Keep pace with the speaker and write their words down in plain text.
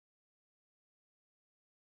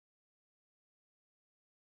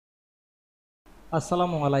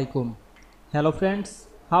Assalamu Walaikum. Hello friends,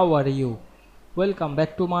 how are you? Welcome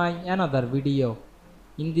back to my another video.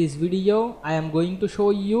 In this video, I am going to show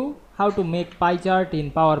you how to make pie chart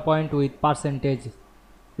in PowerPoint with percentage.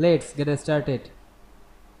 Let's get started.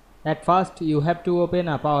 At first, you have to open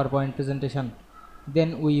a PowerPoint presentation.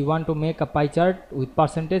 Then we want to make a pie chart with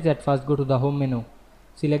percentage. At first, go to the home menu.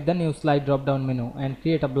 Select the new slide drop down menu and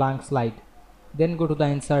create a blank slide. Then go to the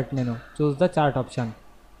insert menu. Choose the chart option.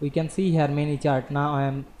 We can see here many chart. Now I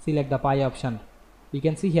am select the pie option. We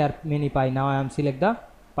can see here many pie. Now I am select the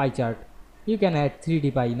pie chart. You can add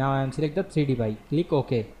 3D pie. Now I am select the 3D pie. Click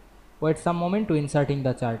OK. Wait some moment to inserting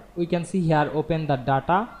the chart. We can see here open the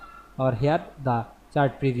data or here the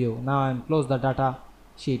chart preview. Now I am close the data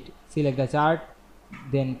sheet. Select the chart.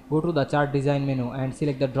 Then go to the chart design menu and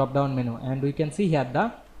select the drop down menu, and we can see here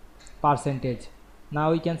the percentage. Now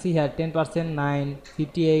we can see here 10%, 9,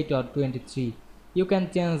 58 or 23. You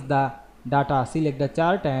can change the data. Select the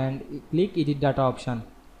chart and click edit data option.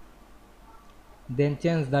 Then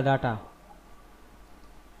change the data.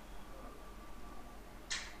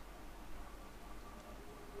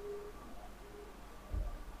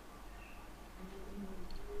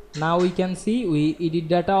 Now we can see we edit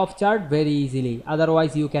data of chart very easily.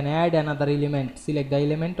 Otherwise you can add another element. Select the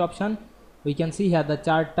element option. We can see here the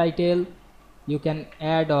chart title. You can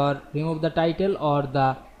add or remove the title or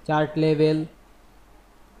the chart label.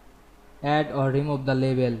 Add or remove the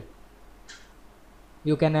label.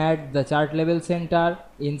 You can add the chart label center,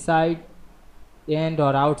 inside, end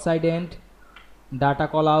or outside end, data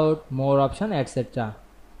callout, more option, etc.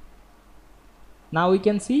 Now we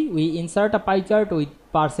can see we insert a pie chart with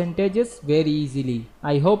percentages very easily.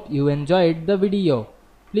 I hope you enjoyed the video.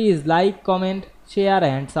 Please like, comment, share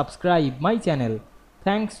and subscribe my channel.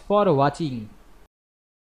 Thanks for watching.